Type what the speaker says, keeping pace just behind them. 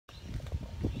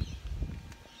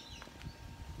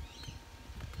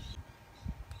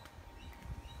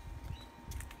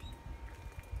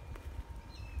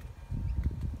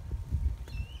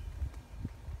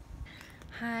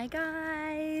Hi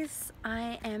guys,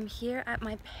 I am here at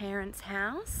my parents'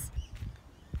 house.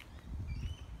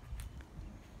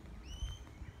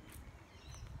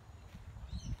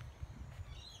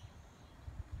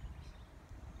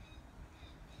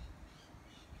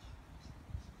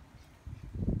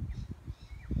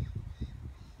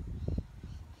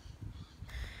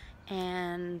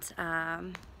 And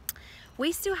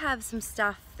we still have some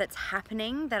stuff that's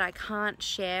happening that I can't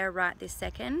share right this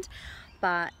second,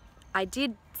 but I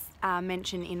did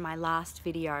mention in my last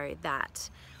video that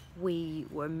we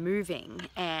were moving,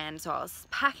 and so I was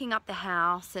packing up the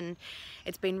house and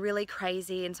it's been really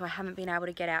crazy, and so I haven't been able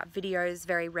to get out videos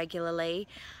very regularly,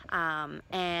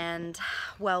 and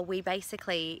well, we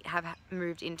basically have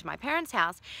moved into my parents'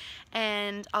 house,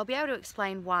 and I'll be able to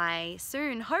explain why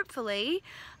soon, hopefully,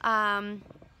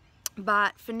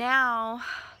 but for now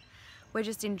we're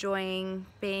just enjoying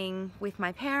being with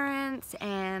my parents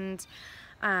and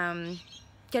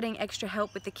getting extra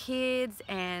help with the kids,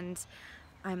 and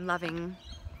I'm loving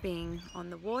being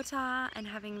on the water and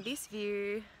having this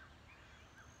view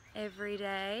every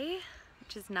day,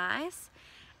 which is nice.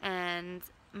 And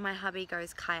my hubby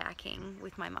goes kayaking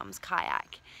with my mum's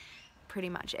kayak pretty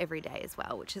much every day as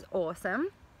well, which is awesome.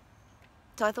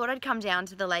 So I thought I'd come down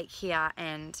to the lake here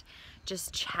and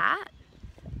just chat.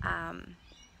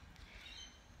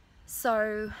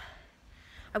 So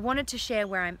I wanted to share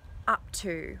where I'm up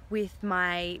to with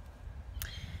my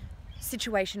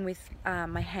situation with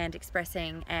my hand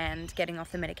expressing and getting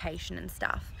off the medication and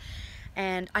stuff.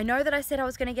 And I know that I said I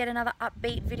was going to get another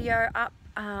upbeat video up,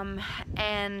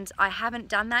 and I haven't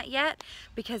done that yet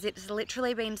because it's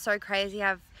literally been so crazy.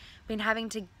 I've been having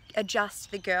to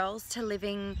adjust the girls to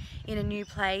living in a new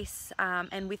place,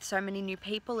 and with so many new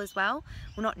people as well.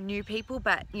 Well, not new people,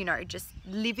 but you know, just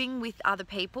living with other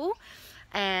people.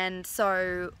 And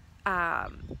so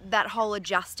that whole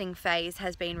adjusting phase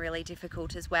has been really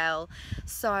difficult as well.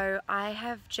 So I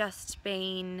have just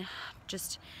been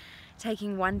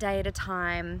taking one day at a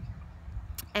time,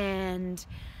 and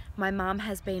my mum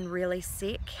has been really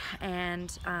sick,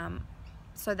 and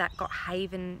so that got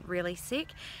Haven really sick,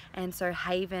 and so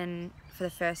Haven for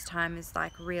the first time is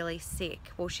like really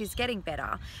sick. Well, she's getting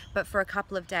better, but for a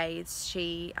couple of days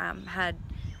she had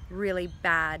really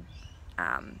bad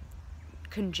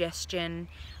congestion,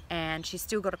 and she's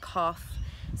still got a cough.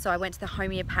 So I went to the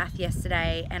homeopath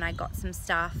yesterday and I got some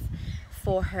stuff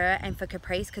for her and for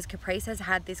Caprice, because Caprice has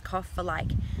had this cough for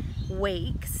like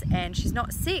weeks and she's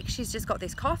not sick, she's just got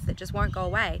this cough that just won't go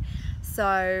away.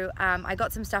 So I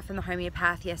got some stuff from the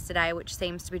homeopath yesterday, which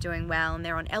seems to be doing well, and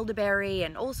they're on elderberry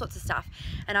and all sorts of stuff.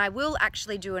 And I will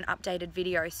actually do an updated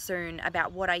video soon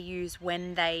about what I use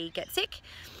when they get sick,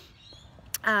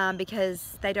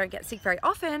 because they don't get sick very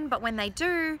often, but when they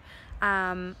do,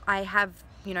 I have,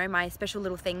 you know, my special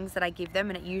little things that I give them,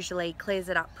 and it usually clears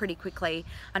it up pretty quickly.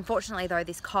 Unfortunately though,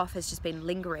 this cough has just been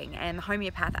lingering, and the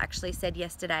homeopath actually said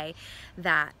yesterday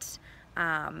that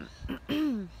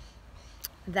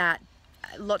that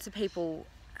lots of people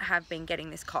have been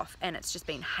getting this cough and it's just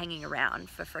been hanging around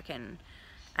for frickin'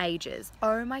 ages.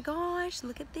 Oh my gosh,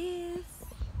 look at this.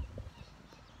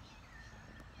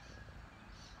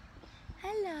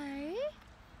 Hello.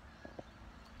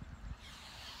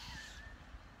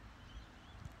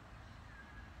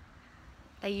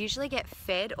 They usually get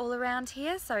fed all around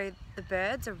here, so the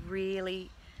birds are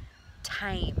really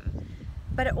tame.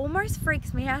 But it almost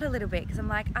freaks me out a little bit because I'm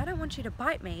like, I don't want you to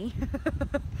bite me.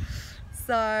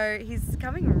 So he's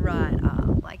coming right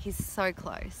up, like he's so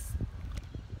close.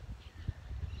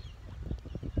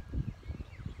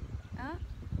 Oh,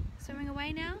 swimming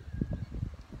away now?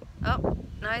 Oh,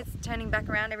 no, he's turning back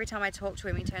around. Every time I talk to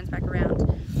him, he turns back around.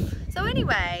 So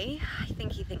anyway, I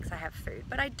think he thinks I have food,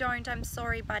 but I don't. I'm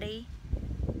sorry, buddy.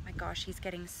 My gosh, he's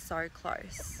getting so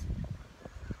close.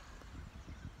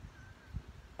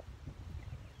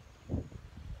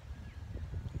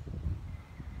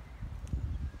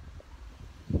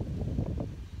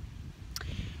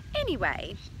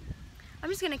 Anyway, I'm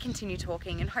just going to continue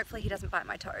talking and hopefully he doesn't bite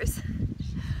my toes.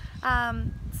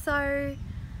 So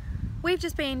we've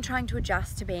just been trying to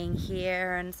adjust to being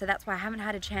here, and so that's why I haven't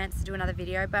had a chance to do another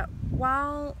video. But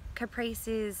while Caprice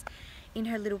is in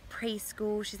her little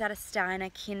preschool, she's at a Steiner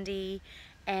kindy,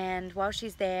 and while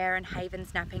she's there and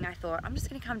Haven's napping, I thought I'm just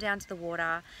going to come down to the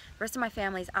water. The rest of my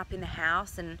family's up in the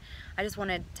house, and I just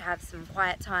wanted to have some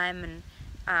quiet time, and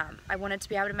I wanted to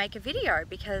be able to make a video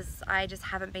because I just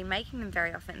haven't been making them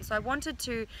very often. So I wanted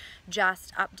to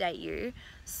just update you.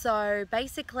 So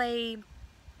basically,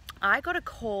 I got a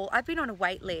call. I've been on a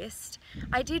wait list.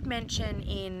 I did mention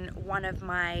in one of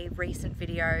my recent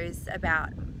videos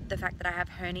about the fact that I have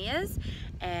hernias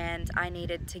and I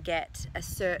needed to get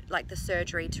the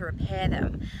surgery to repair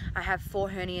them. I have 4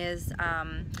 hernias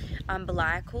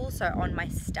umbilical, so on my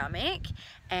stomach,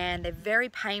 and they're very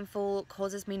painful. It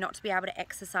causes me not to be able to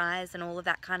exercise and all of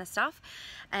that kind of stuff.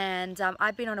 And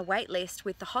I've been on a wait list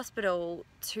with the hospital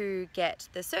to get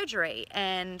the surgery,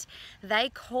 and they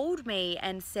called me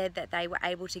and said that they were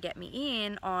able to get me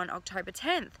in on October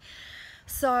 10th.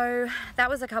 So that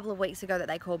was a couple of weeks ago that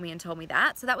they called me and told me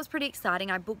that. So that was pretty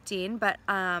exciting. I booked in, but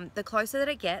the closer that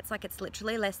it gets, like it's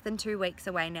literally less than 2 weeks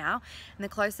away now, and the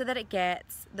closer that it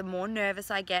gets, the more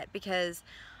nervous I get, because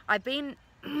I've been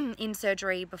in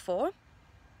surgery before,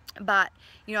 but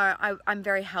you know, I'm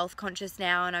very health conscious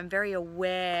now, and I'm very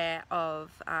aware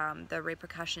of the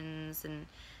repercussions and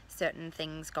certain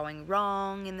things going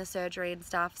wrong in the surgery and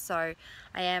stuff, so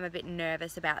I am a bit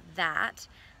nervous about that.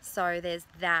 So there's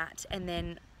that, and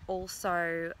then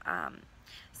also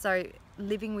so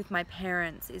living with my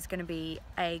parents is going to be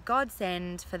a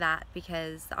godsend for that,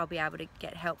 because I'll be able to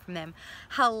get help from them.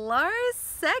 Hello,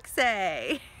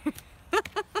 sexy.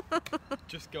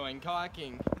 Just going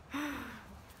kayaking.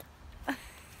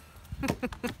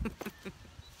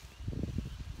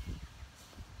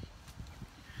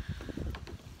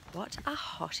 What a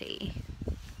hottie.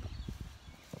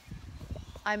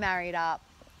 I married up.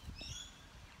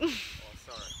 Oh,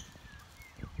 sorry.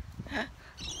 I'm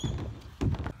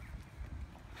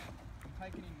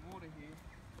taking in water here.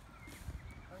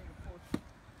 I need to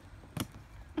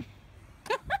push.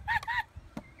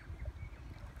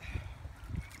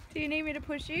 Do you need me to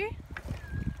push you? You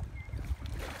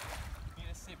need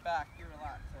to sit back, you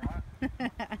relax,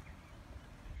 alright?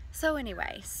 So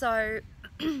anyway,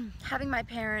 having my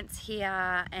parents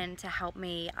here and to help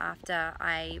me after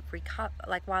I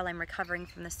while I'm recovering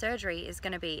from the surgery is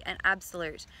going to be an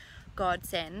absolute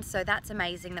godsend. So that's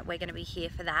amazing that we're going to be here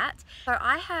for that. So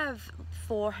I have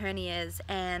 4 hernias,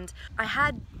 and I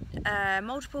had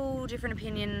multiple different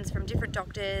opinions from different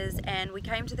doctors, and we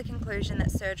came to the conclusion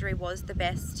that surgery was the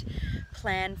best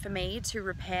plan for me to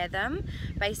repair them.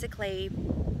 Basically,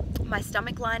 my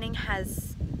stomach lining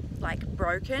has like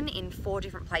broken in 4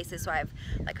 different places, so I have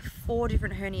like 4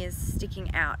 different hernias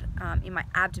sticking out in my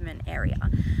abdomen area,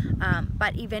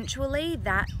 but eventually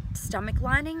that stomach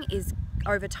lining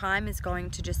over time is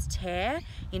going to just tear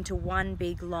into one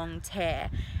big long tear,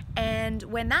 and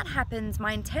when that happens,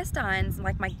 my intestines,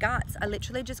 like my guts, are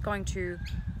literally just going to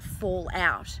fall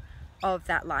out of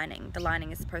that lining. The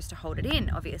lining is supposed to hold it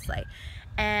in, obviously,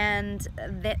 and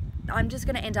that I'm just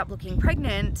going to end up looking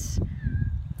pregnant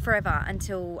forever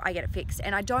until I get it fixed,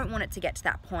 and I don't want it to get to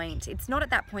that point. It's not at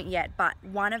that point yet, but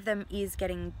one of them is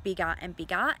getting bigger and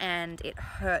bigger, and it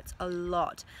hurts a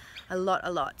lot.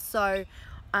 So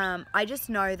I just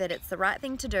know that it's the right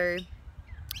thing to do.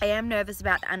 I am nervous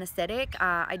about the anesthetic.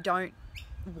 I don't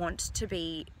want to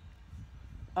be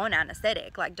on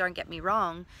anesthetic, like, don't get me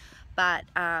wrong, but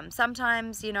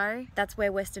sometimes, you know, that's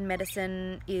where Western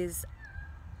medicine is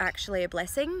actually a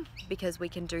blessing, because we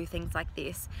can do things like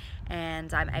this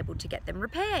and I'm able to get them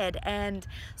repaired. And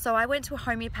so I went to a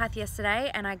homeopath yesterday,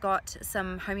 and I got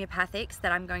some homeopathics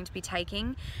that I'm going to be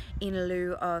taking in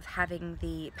lieu of having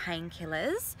the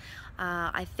painkillers.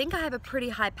 I think I have a pretty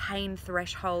high pain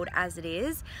threshold as it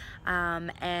is,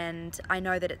 and I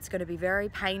know that it's going to be very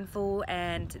painful,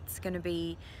 and it's going to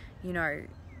be, you know,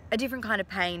 a different kind of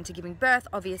pain to giving birth,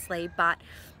 obviously, but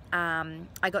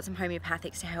I got some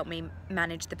homeopathics to help me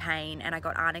manage the pain, and I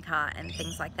got arnica and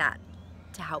things like that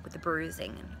to help with the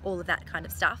bruising and all of that kind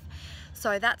of stuff.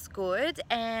 So that's good.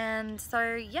 And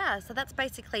so yeah, so that's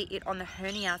basically it on the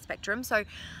hernia spectrum. So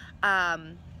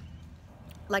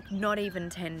like not even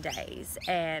 10 days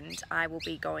and I will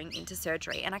be going into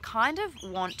surgery, and I kind of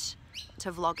want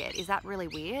to vlog it. Is that really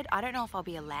weird? I don't know if I'll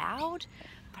be allowed,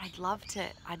 but I'd love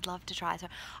to try. So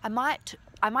I might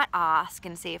ask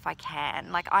and see if I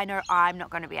can. Like, I know I'm not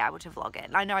going to be able to vlog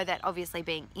it. I know that obviously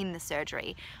being in the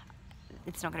surgery,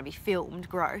 it's not going to be filmed,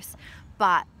 gross,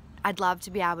 but I'd love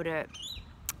to be able to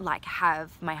like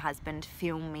have my husband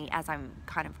film me as I'm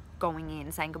kind of going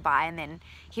in, saying goodbye, and then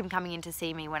him coming in to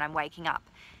see me when I'm waking up.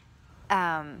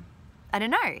 I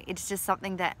don't know, it's just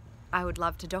something that I would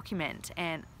love to document,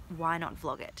 and why not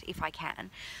vlog it if I can.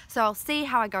 So I'll see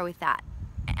how I go with that.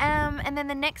 And then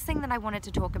the next thing that I wanted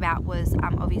to talk about was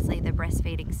obviously the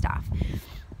breastfeeding stuff.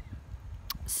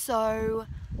 So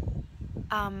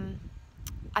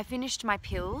I finished my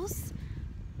pills,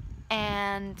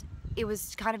 and it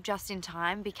was kind of just in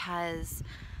time, because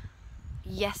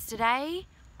yesterday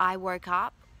I woke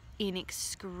up in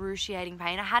excruciating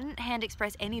pain. I hadn't hand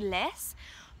expressed any less,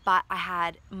 but I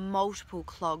had multiple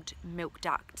clogged milk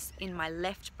ducts in my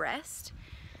left breast,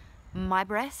 my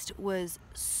breast was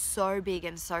so big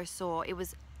and so sore. It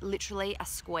was literally a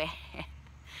square.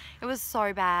 It was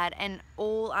so bad, and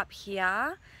all up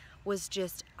here was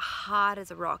just hard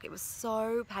as a rock. It was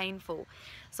so painful.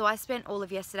 So I spent all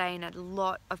of yesterday in a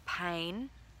lot of pain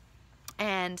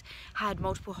and had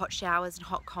multiple hot showers and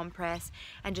hot compress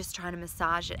and just trying to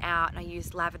massage it out. And I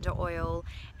used lavender oil,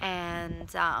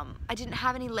 and I didn't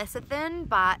have any lecithin,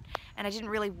 and I didn't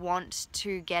really want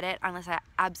to get it unless I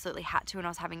absolutely had to and I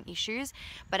was having issues,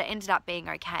 but it ended up being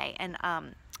okay. And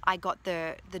I got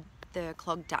the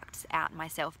clogged ducts out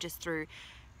myself just through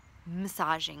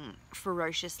massaging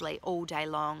ferociously all day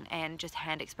long and just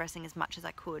hand expressing as much as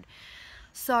I could.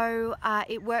 So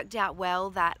it worked out well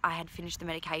that I had finished the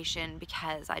medication,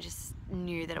 because I just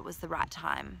knew that it was the right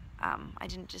time. I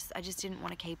just didn't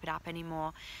want to keep it up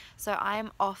anymore. So I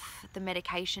am off the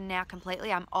medication now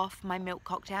completely. I'm off my milk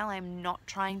cocktail. I'm not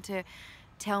trying to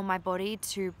tell my body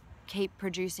to keep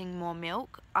producing more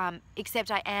milk,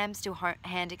 except I am still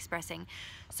hand expressing.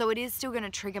 So it is still going to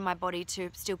trigger my body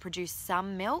to still produce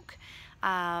some milk.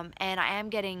 And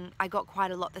I got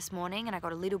quite a lot this morning, and I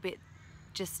got a little bit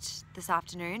just this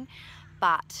afternoon,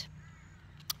 but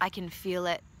I can feel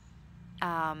it.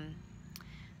 I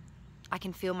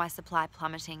can feel my supply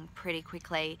plummeting pretty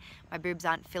quickly. My boobs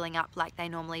aren't filling up like they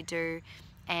normally do,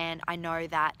 and I know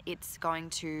that it's going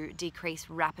to decrease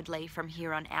rapidly from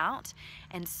here on out.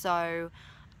 And so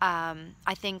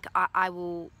I think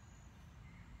I'll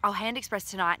hand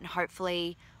express tonight, and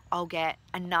hopefully I'll get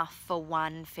enough for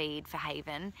one feed for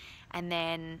Haven, and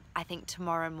then I think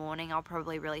tomorrow morning I'll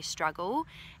probably really struggle,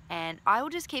 and I will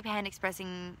just keep hand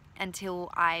expressing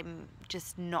until I'm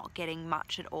just not getting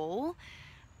much at all,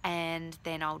 and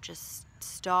then I'll just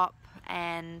stop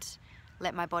and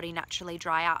let my body naturally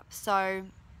dry up. So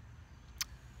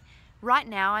right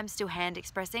now I'm still hand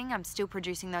expressing, I'm still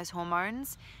producing those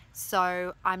hormones,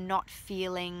 so I'm not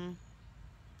feeling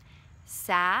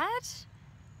sad,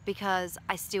 because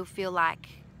I still feel like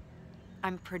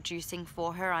I'm producing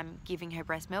for her. I'm giving her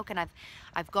breast milk, and I've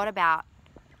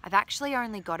actually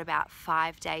only got about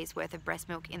 5 days worth of breast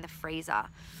milk in the freezer.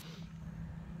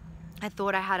 I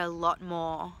thought I had a lot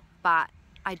more, but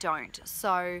I don't.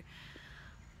 So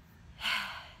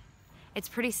it's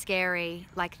pretty scary,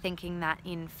 like thinking that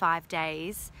in 5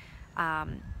 days,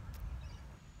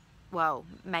 well,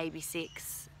 maybe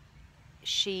 6,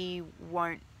 she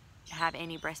won't have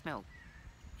any breast milk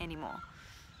anymore.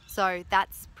 So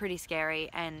that's pretty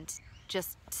scary, and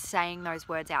just saying those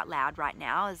words out loud right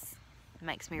now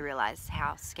makes me realize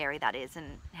how scary that is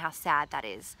and how sad that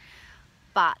is.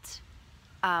 But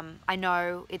I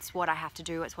know it's what I have to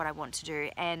do, it's what I want to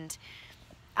do. And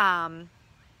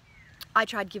I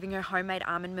tried giving her homemade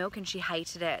almond milk, and she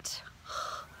hated it.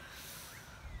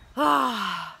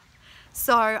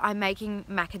 So I'm making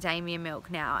macadamia milk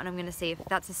now, and I'm going to see if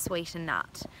that's a sweeter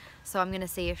nut. So I'm going to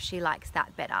see if she likes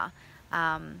that better.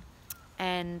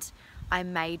 And I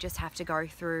may just have to go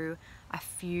through a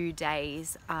few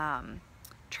days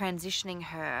transitioning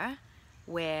her,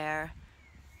 where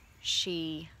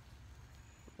she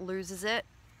loses it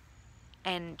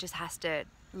and just has to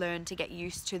learn to get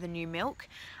used to the new milk.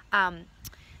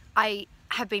 I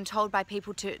have been told by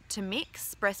people to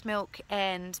mix breast milk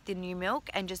and the new milk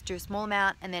and just do a small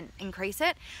amount and then increase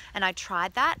it, and I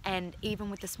tried that, and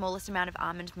even with the smallest amount of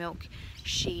almond milk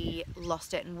she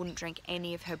lost it and wouldn't drink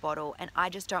any of her bottle. And I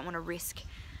just don't want to risk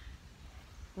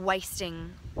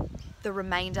wasting the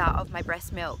remainder of my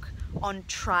breast milk on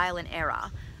trial and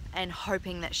error and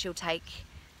hoping that she'll take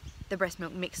the breast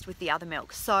milk mixed with the other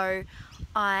milk. So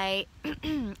I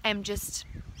am just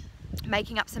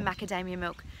making up some macadamia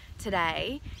milk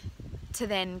today to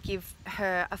then give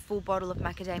her a full bottle of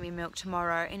macadamia milk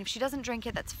tomorrow. And if she doesn't drink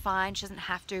it, that's fine, she doesn't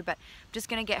have to, but I'm just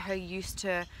going to get her used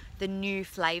to the new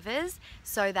flavors,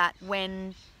 so that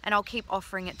and I'll keep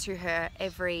offering it to her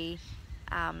every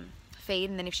feed,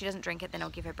 and then if she doesn't drink it, then I'll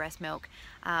give her breast milk,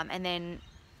 and then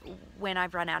when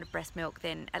I've run out of breast milk,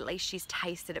 then at least she's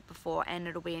tasted it before, and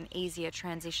it'll be an easier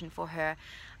transition for her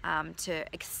to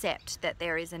accept that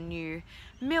there is a new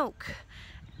milk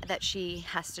that she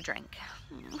has to drink.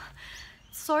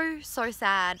 So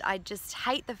sad. I just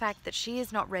hate the fact that she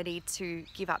is not ready to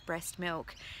give up breast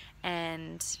milk,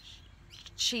 and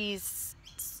she's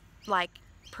like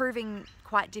proving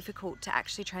quite difficult to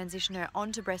actually transition her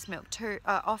onto breast milk too,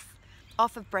 off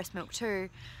of breast milk too.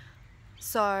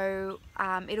 So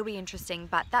it'll be interesting,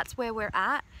 but that's where we're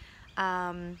at.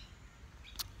 I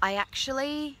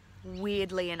actually,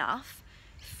 weirdly enough,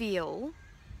 feel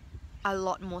a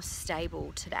lot more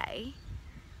stable today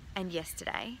and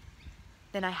yesterday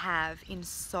than I have in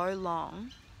so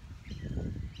long,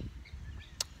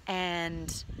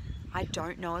 and I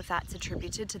don't know if that's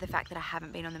attributed to the fact that I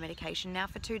haven't been on the medication now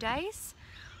for 2 days,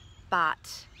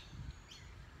 but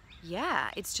yeah,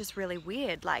 it's just really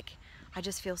weird. Like, I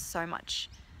just feel so much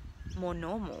more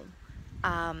normal.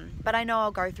 But I know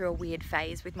I'll go through a weird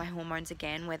phase with my hormones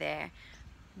again where they're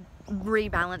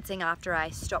rebalancing after I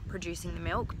stop producing the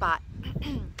milk, but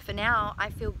for now I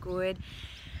feel good.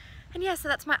 And yeah, so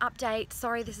that's my update.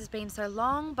 Sorry this has been so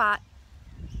long, but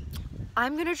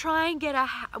I'm gonna try and get a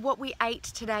what we ate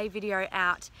today video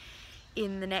out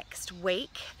in the next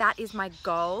week. That is my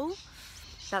goal.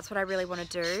 That's what I really want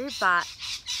to do, but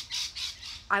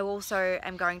I also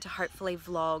am going to hopefully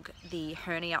vlog the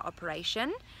hernia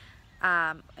operation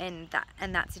and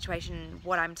that situation,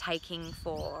 what I'm taking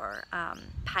for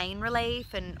pain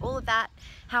relief and all of that,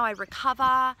 how I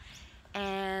recover.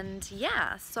 And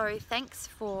yeah, so thanks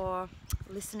for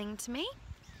listening to me.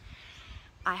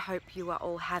 I hope you are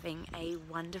all having a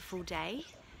wonderful day,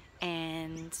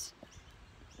 and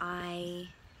I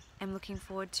am looking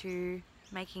forward to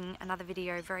making another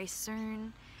video very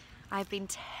soon. I've been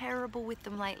terrible with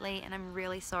them lately and I'm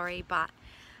really sorry, but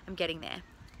I'm getting there.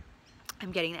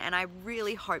 I'm getting there, and I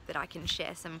really hope that I can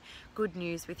share some good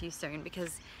news with you soon,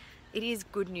 because it is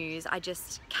good news. I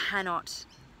just cannot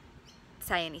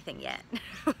say anything yet.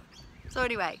 So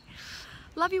anyway,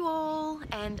 love you all,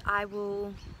 and I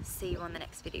will see you on the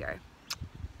next video.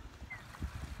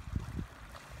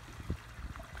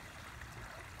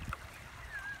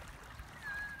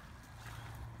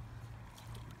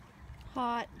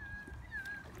 Hot.